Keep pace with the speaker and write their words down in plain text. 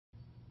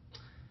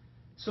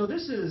So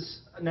this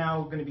is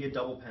now going to be a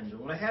double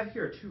pendulum. What I have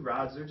here are two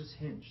rods. They're just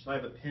hinged. So I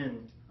have a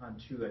pin on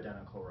two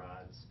identical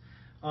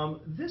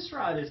rods. This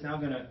rod is now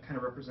going to kind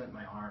of represent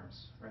my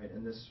arms, right?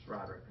 And this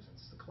rod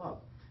represents the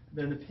club.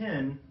 Then the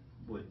pin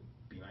would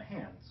be my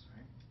hands,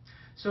 right?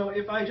 So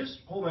if I just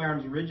hold my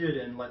arms rigid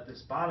and let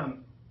this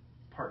bottom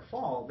part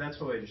fall, that's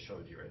what I just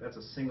showed you, right? That's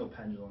a single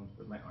pendulum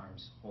with my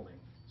arms holding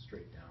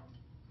straight down.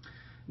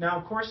 Now,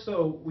 of course,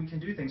 though, we can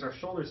do things. Our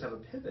shoulders have a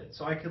pivot,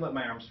 so I could let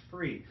my arms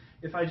free.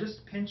 If I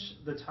just pinch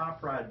the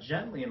top rod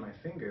gently in my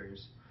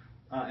fingers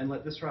and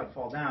let this rod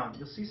fall down,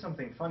 you'll see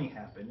something funny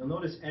happen. You'll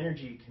notice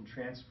energy can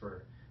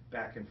transfer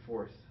back and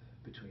forth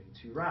between the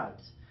two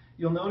rods.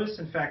 You'll notice,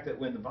 in fact, that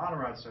when the bottom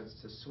rod starts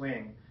to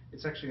swing,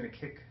 it's actually going to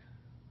kick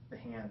the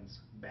hands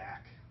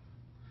back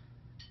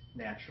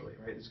naturally,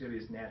 right? There's going to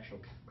be this natural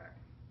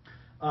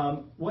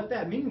kickback. What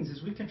that means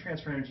is we can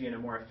transfer energy in a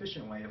more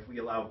efficient way if we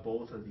allow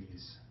both of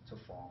these to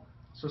fall.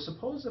 So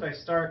suppose that I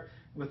start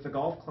with the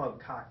golf club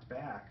cocked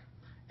back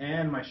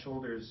and my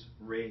shoulders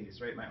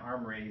raised, right? My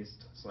arm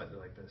raised slightly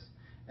like this,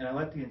 and I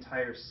let the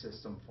entire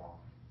system fall.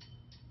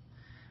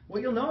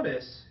 What you'll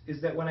notice is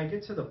that when I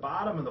get to the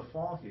bottom of the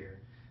fall here,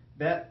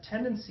 that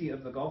tendency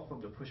of the golf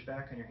club to push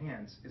back on your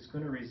hands is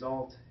going to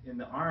result in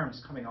the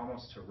arms coming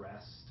almost to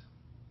rest.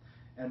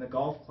 And the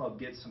golf club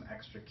gets some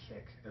extra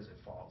kick as it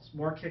falls,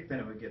 more kick than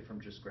it would get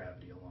from just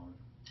gravity alone.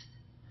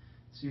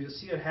 So you'll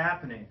see it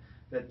happening,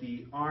 that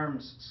the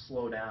arms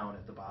slow down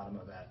at the bottom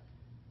of that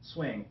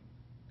swing,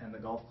 and the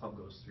golf club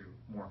goes through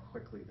more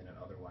quickly than it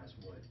otherwise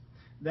would.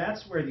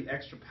 That's where the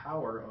extra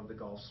power of the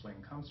golf swing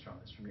comes from,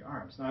 is from your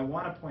arms. Now I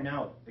want to point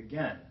out,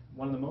 again,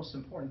 one of the most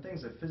important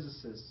things that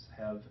physicists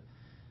have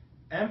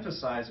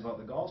emphasized about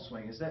the golf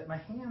swing is that my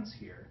hands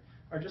here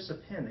are just a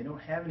pin. They don't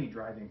have any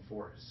driving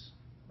force.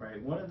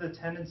 Right? One of the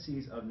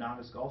tendencies of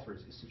novice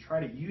golfers is to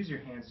try to use your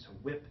hands to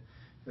whip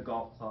the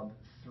golf club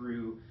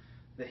through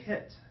the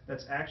hit.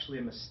 That's actually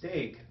a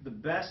mistake. The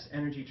best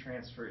energy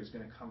transfer is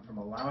going to come from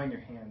allowing your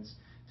hands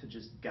to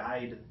just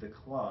guide the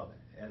club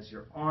as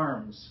your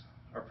arms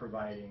are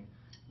providing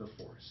the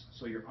force.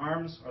 So your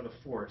arms are the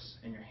force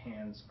and your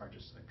hands are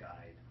just a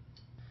guide.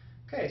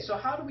 Okay, so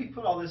how do we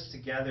put all this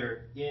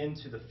together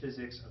into the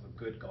physics of a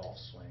good golf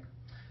swing?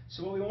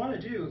 So what we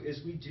want to do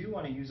is we do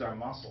want to use our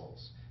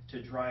muscles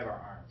to drive our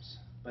arms,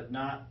 but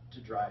not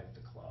to drive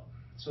the club.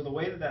 So the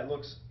way that that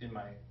looks in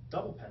my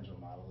double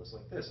pendulum model is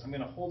like this. I'm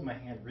going to hold my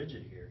hand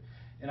rigid here,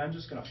 and I'm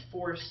just going to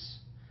force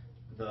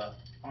the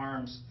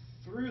arms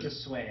through the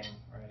swing,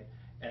 right?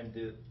 And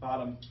the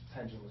bottom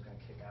pendulum is going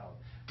to kick out.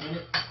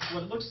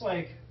 What it looks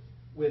like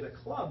with a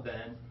club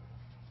then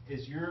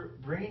is you're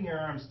bringing your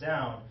arms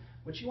down.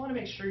 What you want to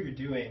make sure you're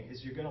doing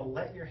is you're going to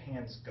let your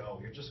hands go.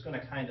 You're just going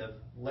to kind of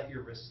let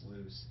your wrists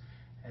loose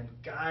and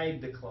guide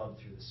the club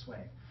through the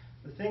swing.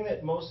 The thing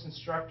that most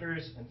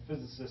instructors and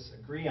physicists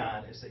agree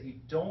on is that you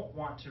don't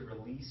want to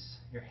release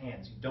your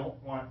hands. You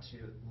don't want to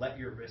let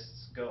your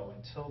wrists go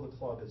until the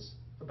club is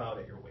about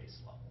at your waist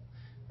level,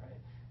 right?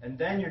 And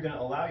then you're going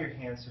to allow your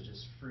hands to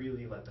just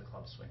freely let the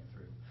club swing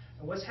through.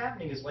 And what's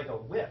happening is like a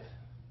whip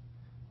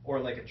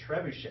or like a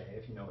trebuchet,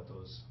 if you know what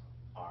those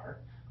are.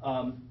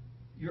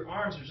 Your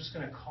arms are just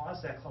going to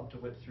cause that club to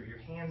whip through. Your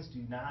hands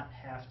do not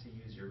have to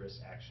use your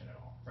wrist action at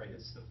all, right?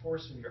 It's the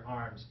force of your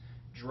arms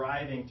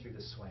driving through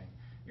the swing.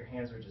 Your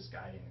hands are just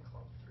guiding the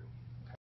club